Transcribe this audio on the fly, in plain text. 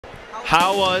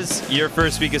How was your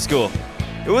first week of school?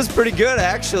 It was pretty good,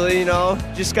 actually, you know.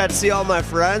 Just got to see all my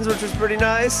friends, which was pretty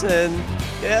nice, and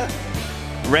yeah.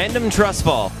 Random trust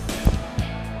fall.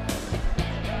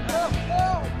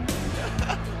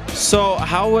 So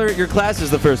how were your classes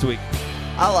the first week?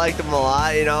 I liked them a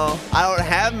lot, you know. I don't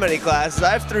have many classes.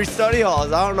 I have 3 study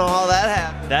halls. I don't know how that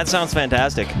happened. That sounds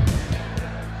fantastic.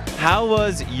 How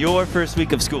was your first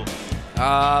week of school?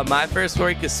 My first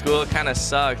week of school kind of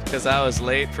sucked because I was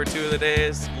late for 2 of the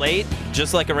days. Late?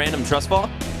 Just like a random trust fall?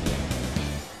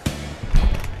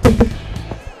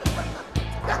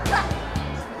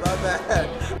 My bad.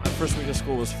 My first week of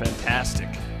school was fantastic.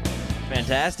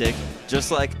 Fantastic. Just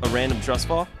like a random trust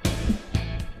fall?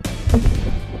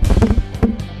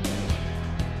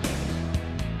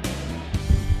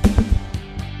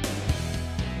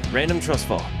 Random trust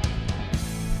fall.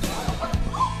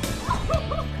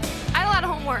 I had a lot of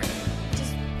homework.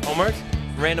 Just Homework?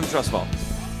 Random trust fall.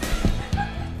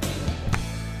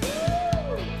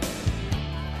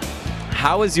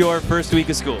 How was your first week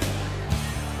of school?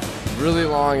 Really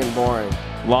long and boring.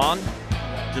 Long?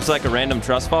 Just like a random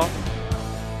trust fall?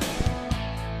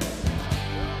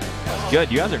 Good,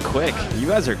 you guys are quick. You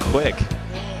guys are quick.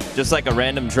 Just like a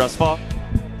random trust fall?